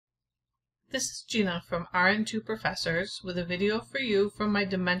This is Gina from RN2 Professors with a video for you from my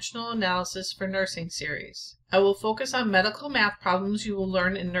Dimensional Analysis for Nursing series. I will focus on medical math problems you will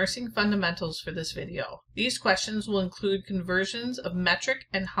learn in nursing fundamentals for this video. These questions will include conversions of metric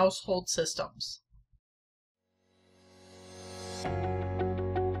and household systems.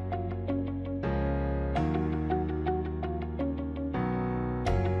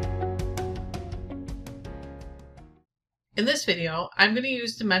 In this video, I'm going to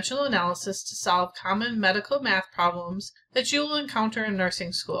use dimensional analysis to solve common medical math problems that you will encounter in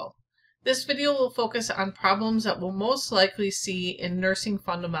nursing school. This video will focus on problems that we'll most likely see in nursing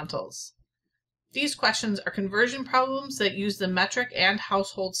fundamentals. These questions are conversion problems that use the metric and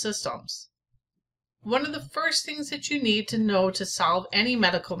household systems. One of the first things that you need to know to solve any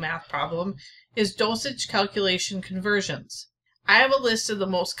medical math problem is dosage calculation conversions. I have a list of the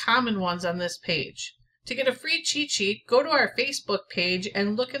most common ones on this page. To get a free cheat sheet, go to our Facebook page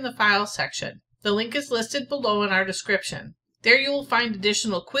and look in the file section. The link is listed below in our description. There you will find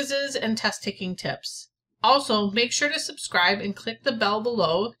additional quizzes and test-taking tips. Also, make sure to subscribe and click the bell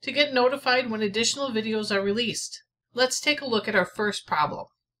below to get notified when additional videos are released. Let's take a look at our first problem.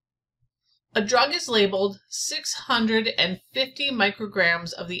 A drug is labeled 650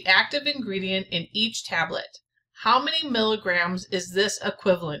 micrograms of the active ingredient in each tablet. How many milligrams is this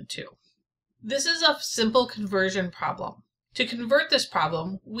equivalent to? This is a simple conversion problem. To convert this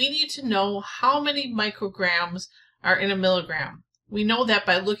problem, we need to know how many micrograms are in a milligram. We know that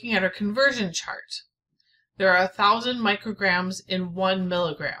by looking at our conversion chart. There are 1,000 micrograms in 1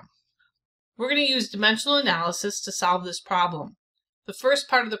 milligram. We're going to use dimensional analysis to solve this problem. The first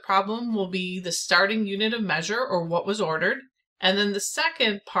part of the problem will be the starting unit of measure, or what was ordered, and then the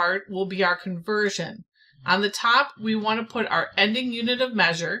second part will be our conversion. On the top, we want to put our ending unit of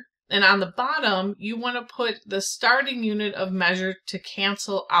measure, and on the bottom, you want to put the starting unit of measure to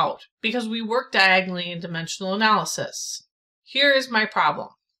cancel out, because we work diagonally in dimensional analysis. Here is my problem.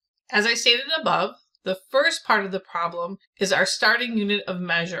 As I stated above, the first part of the problem is our starting unit of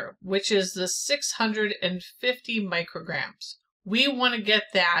measure, which is the 650 micrograms. We want to get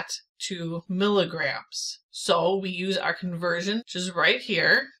that to milligrams. So we use our conversion, which is right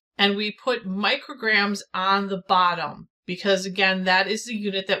here, and we put micrograms on the bottom, because again, that is the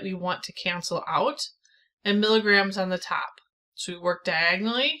unit that we want to cancel out, and milligrams on the top. So we work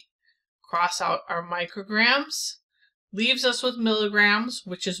diagonally, cross out our micrograms, leaves us with milligrams,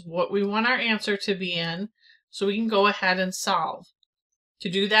 which is what we want our answer to be in, so we can go ahead and solve. To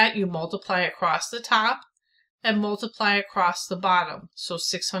do that, you multiply across the top and multiply across the bottom. So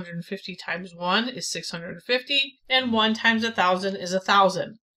 650 times 1 is 650, and 1 times 1,000 is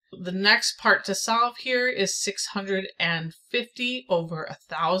 1,000. The next part to solve here is 650 over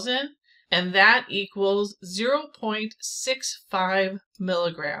 1,000, and that equals 0.65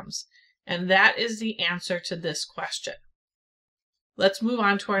 milligrams. And that is the answer to this question. Let's move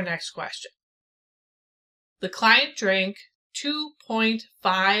on to our next question. The client drank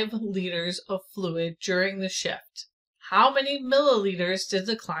 2.5 liters of fluid during the shift. How many milliliters did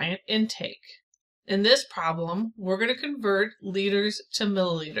the client intake? In this problem, we're going to convert liters to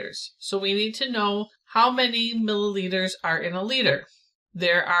milliliters. So we need to know how many milliliters are in a liter.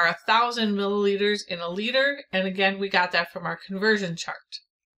 There are 1,000 milliliters in a liter, and again, we got that from our conversion chart.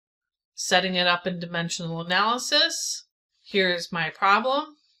 Setting it up in dimensional analysis, here's my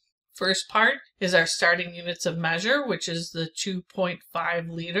problem. First part is our starting units of measure, which is the 2.5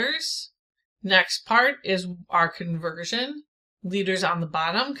 liters. Next part is our conversion. Liters on the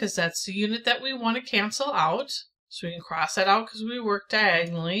bottom, because that's the unit that we want to cancel out. So we can cross that out because we work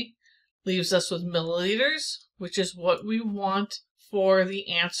diagonally. Leaves us with milliliters, which is what we want for the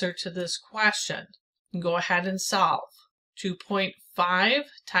answer to this question. And go ahead and solve. 2.5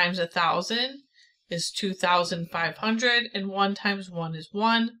 times 1,000 is 2,500, and 1 times 1 is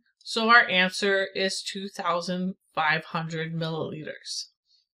 1. So our answer is 2,500 milliliters.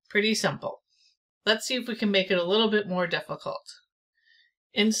 Pretty simple. Let's see if we can make it a little bit more difficult.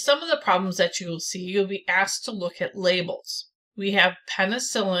 In some of the problems that you will see, you'll be asked to look at labels. We have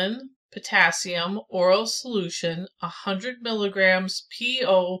Penicillin Potassium oral solution 100 milligrams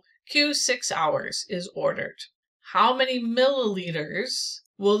PO Q6 hours is ordered. How many milliliters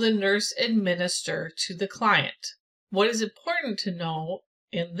will the nurse administer to the client? What is important to know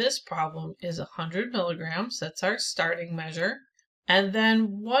in this problem is 100 milligrams, that's our starting measure. And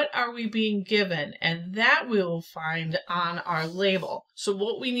then what are we being given? And that we will find on our label. So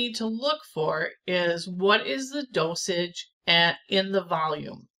what we need to look for is what is the dosage in the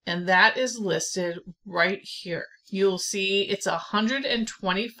volume. And that is listed right here. You'll see it's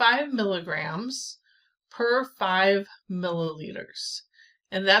 125 milligrams per 5 milliliters.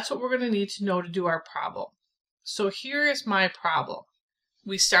 And that's what we're going to need to know to do our problem. So here is my problem.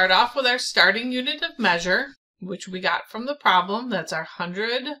 We start off with our starting unit of measure, which we got from the problem. That's our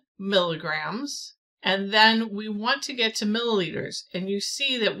 100 milligrams. And then we want to get to milliliters. And you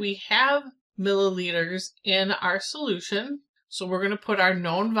see that we have milliliters in our solution. So we're going to put our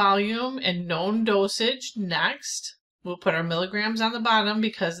known volume and known dosage next. We'll put our milligrams on the bottom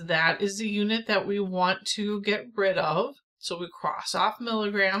because that is the unit that we want to get rid of. So we cross off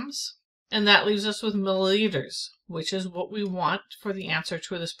milligrams, and that leaves us with milliliters, which is what we want for the answer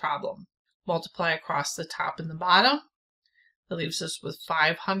to this problem. Multiply across the top and the bottom. That leaves us with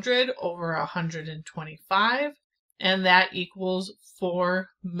 500 over 125, and that equals 4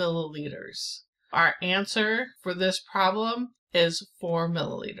 milliliters. Our answer for this problem is 4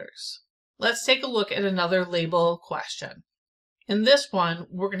 milliliters. Let's take a look at another label question. In this one,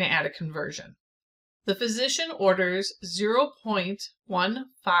 we're going to add a conversion. The physician orders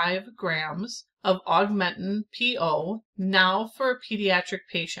 0.15 grams of Augmentin PO now for a pediatric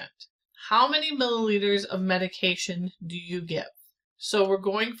patient. How many milliliters of medication do you give? So we're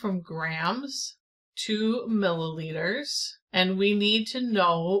going from grams to milliliters, and we need to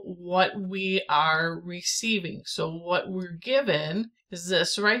know what we are receiving. So what we're given is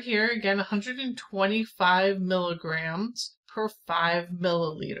this right here, again, 125 milligrams per 5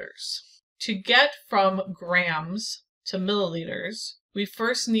 milliliters. To get from grams to milliliters, we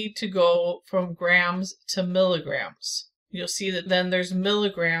first need to go from grams to milligrams. You'll see that then there's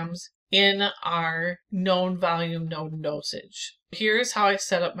milligrams in our known volume, known dosage. Here's how I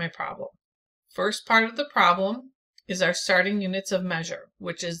set up my problem. First part of the problem is our starting units of measure,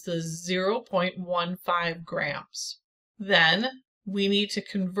 which is the 0.15 grams. Then we need to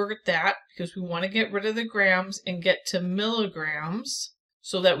convert that because we want to get rid of the grams and get to milligrams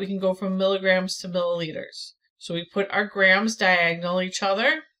so that we can go from milligrams to milliliters. So we put our grams diagonal each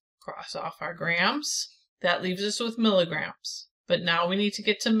other, cross off our grams. That leaves us with milligrams. But now we need to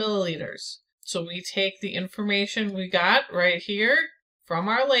get to milliliters. So we take the information we got right here from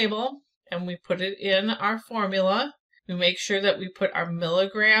our label and we put it in our formula. We make sure that we put our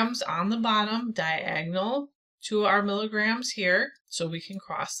milligrams on the bottom diagonal to our milligrams here so we can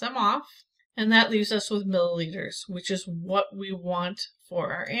cross them off. And that leaves us with milliliters, which is what we want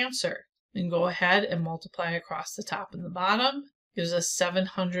for our answer. And go ahead and multiply across the top and the bottom. Gives us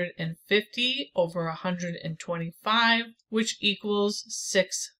 750 over 125, which equals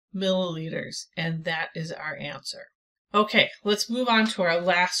 6 milliliters. And that is our answer. Okay, let's move on to our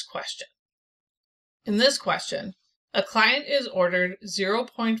last question. In this question, a client is ordered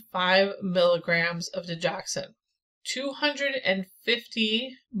 0.5 milligrams of Digoxin.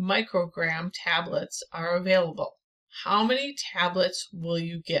 250 microgram tablets are available. How many tablets will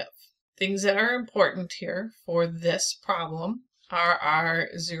you give? Things that are important here for this problem are our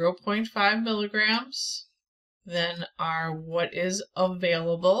 0.5 milligrams, then our what is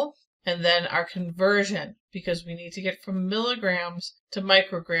available, and then our conversion, because we need to get from milligrams to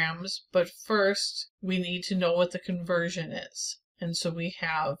micrograms, but first we need to know what the conversion is. And so we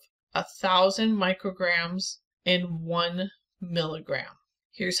have 1,000 micrograms in 1 milligram.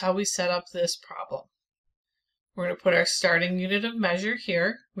 Here's how we set up this problem. We're going to put our starting unit of measure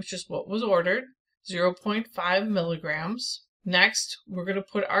here, which is what was ordered, 0.5 milligrams. Next, we're going to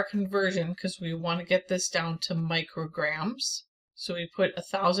put our conversion because we want to get this down to micrograms. So we put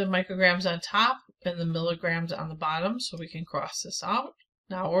 1,000 micrograms on top and the milligrams on the bottom so we can cross this out.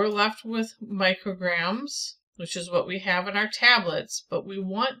 Now we're left with micrograms, which is what we have in our tablets, but we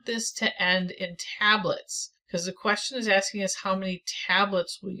want this to end in tablets because the question is asking us how many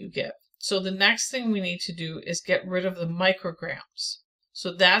tablets will you give. So the next thing we need to do is get rid of the micrograms.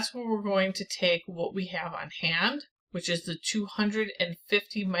 So that's where we're going to take what we have on hand, which is the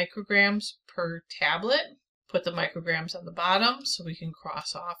 250 micrograms per tablet. Put the micrograms on the bottom so we can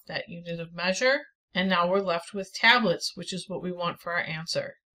cross off that unit of measure. And now we're left with tablets, which is what we want for our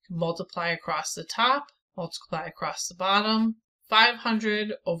answer. Multiply across the top, multiply across the bottom.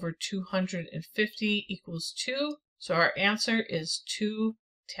 500 over 250 equals 2. So our answer is 2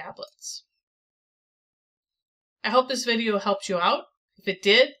 tablets. I hope this video helped you out. If it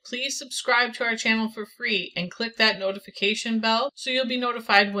did, please subscribe to our channel for free and click that notification bell so you'll be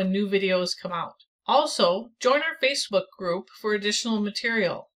notified when new videos come out. Also, join our Facebook group for additional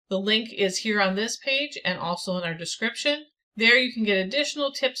material. The link is here on this page and also in our description. There you can get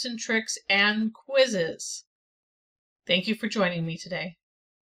additional tips and tricks and quizzes. Thank you for joining me today.